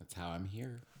 That's how I'm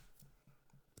here.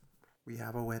 We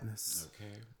have a witness.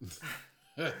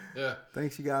 Okay.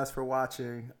 Thanks, you guys, for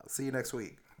watching. I'll see you next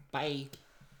week. Bye.